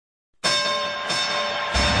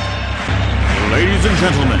Ladies and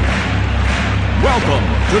gentlemen, welcome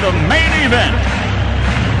to the main event.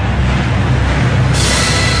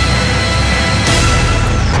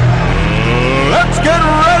 Let's get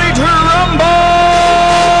ready to rumble!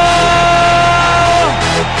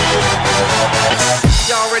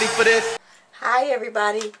 Y'all ready for this? Hi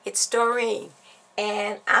everybody, it's Doreen,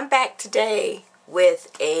 and I'm back today with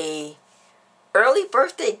a early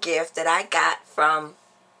birthday gift that I got from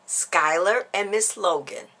Schuyler and Ms.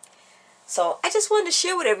 Logan. So I just wanted to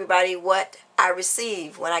share with everybody what I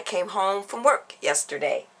received when I came home from work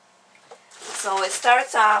yesterday. So it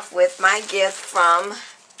starts off with my gift from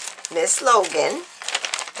Ms. Logan,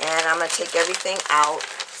 and I'm going to take everything out.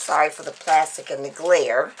 Sorry for the plastic and the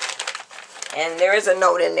glare. And there is a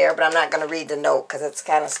note in there, but I'm not going to read the note because it's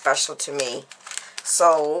kind of special to me.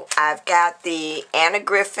 So I've got the Anna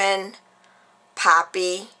Griffin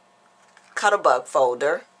Poppy Cuttlebug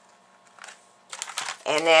folder.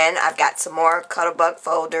 And then I've got some more Cuttlebug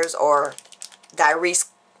folders or diary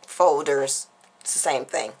folders. It's the same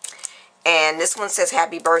thing. And this one says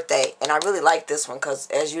happy birthday. And I really like this one because,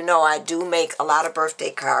 as you know, I do make a lot of birthday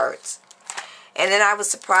cards. And then I was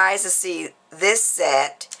surprised to see this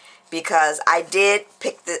set because I did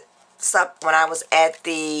pick this up when I was at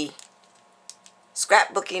the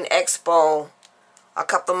Scrapbooking Expo a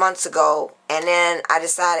couple of months ago. And then I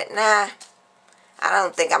decided, nah, I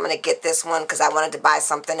don't think I'm going to get this one because I wanted to buy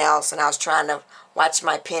something else and I was trying to watch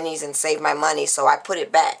my pennies and save my money, so I put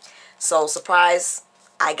it back. So, surprise,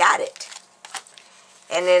 I got it.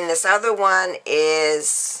 And then this other one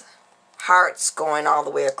is hearts going all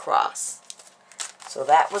the way across. So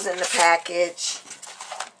that was in the package,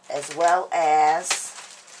 as well as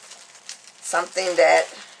something that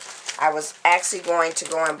I was actually going to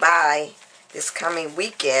go and buy this coming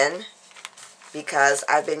weekend, because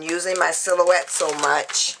I've been using my silhouette so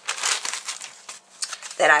much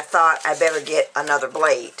that I thought I better get another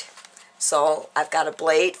blade. So I've got a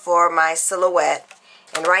blade for my silhouette,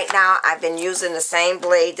 and right now I've been using the same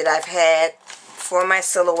blade that I've had for my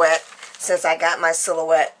silhouette since I got my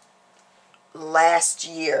silhouette last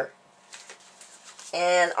year.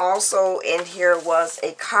 And also in here was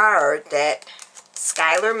a card that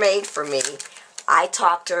Schuyler made for me. I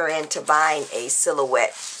talked her into buying a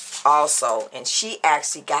silhouette also, and she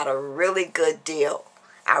actually got a really good deal.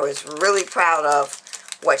 I was really proud of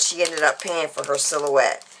what she ended up paying for her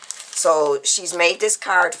silhouette. So she's made this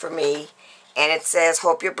card for me, and it says,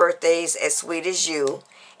 hope your birthday's as sweet as you.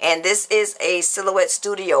 And this is a Silhouette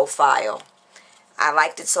Studio file. I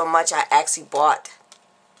liked it so much I actually bought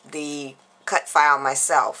the cut file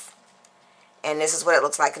myself. And this is what it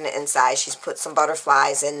looks like on the inside. She's put some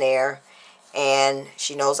butterflies in there, and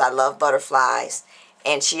she knows I love butterflies.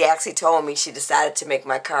 And she actually told me she decided to make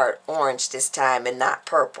my card orange this time and not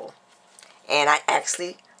purple. And I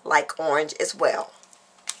actually like orange as well.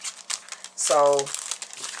 So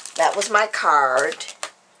that was my card.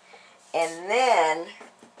 And then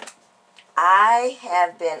I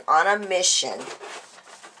have been on a mission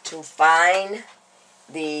to find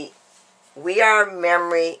the We Are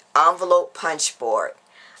Memory envelope punch board.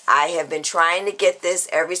 I have been trying to get this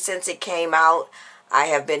ever since it came out. I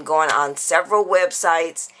have been going on several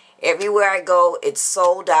websites. Everywhere I go, it's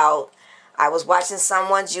sold out. I was watching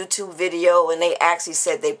someone's YouTube video and they actually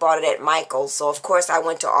said they bought it at Michael's. So, of course, I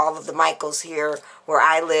went to all of the Michael's here where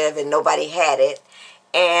I live and nobody had it.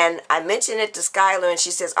 And I mentioned it to Schuyler and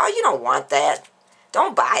she says, oh, you don't want that.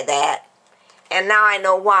 Don't buy that. And now I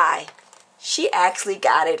know why. She actually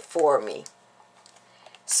got it for me.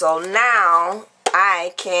 So now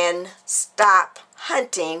I can stop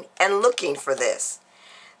hunting and looking for this.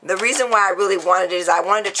 The reason why I really wanted it is I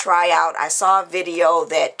wanted to try out. I saw a video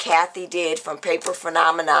that Kathy did from Paper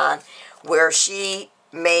Phenomenon where she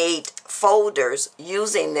made folders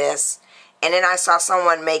using this, and then I saw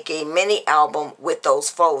someone make a mini album with those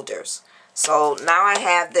folders. So now I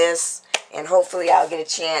have this, and hopefully I'll get a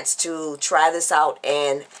chance to try this out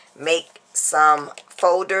and make some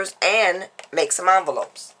folders and make some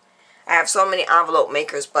envelopes. I have so many envelope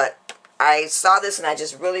makers, but I saw this and I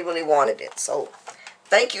just really, really wanted it. So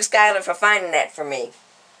thank you, Schuyler, for finding that for me.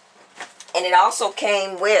 And it also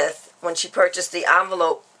came with, when she purchased the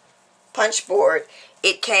envelope punch board,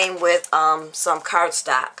 it came with some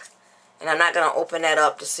cardstock. And I'm not going to open that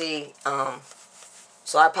up to see,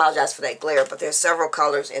 so I apologize for that glare, but there's several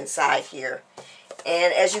colors inside here.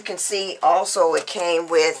 And as you can see, also it came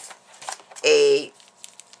with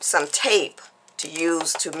some tape to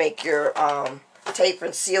use to make your tape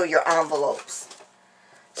and seal your envelopes.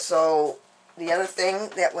 So the other thing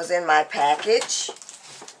that was in my package,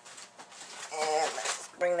 and let's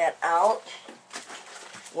bring that out,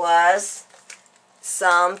 was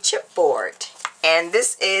some chipboard. And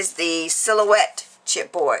this is the Silhouette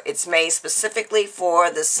chipboard. It's made specifically for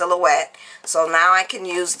the Silhouette. So now I can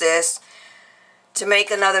use this to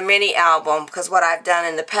make another mini album, because what I've done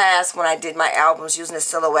in the past when I did my albums using the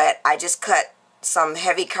Silhouette, I just cut some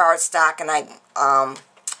heavy cardstock and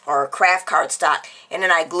or craft cardstock, and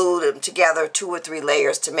then I glued them together 2 or 3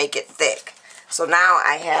 layers to make it thick. So now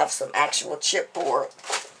I have some actual chipboard.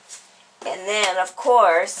 And then of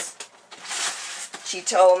course she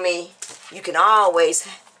told me you can always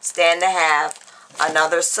stand to have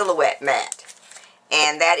another Silhouette mat.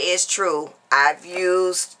 And that is true. I've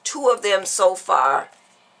used 2 of them so far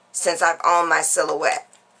since I've owned my Silhouette.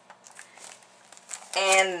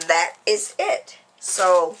 And that is it.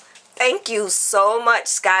 So thank you so much,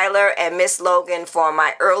 Schuyler and Miss Logan, for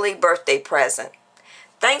my early birthday present.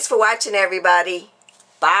 Thanks for watching, everybody.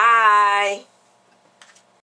 Bye.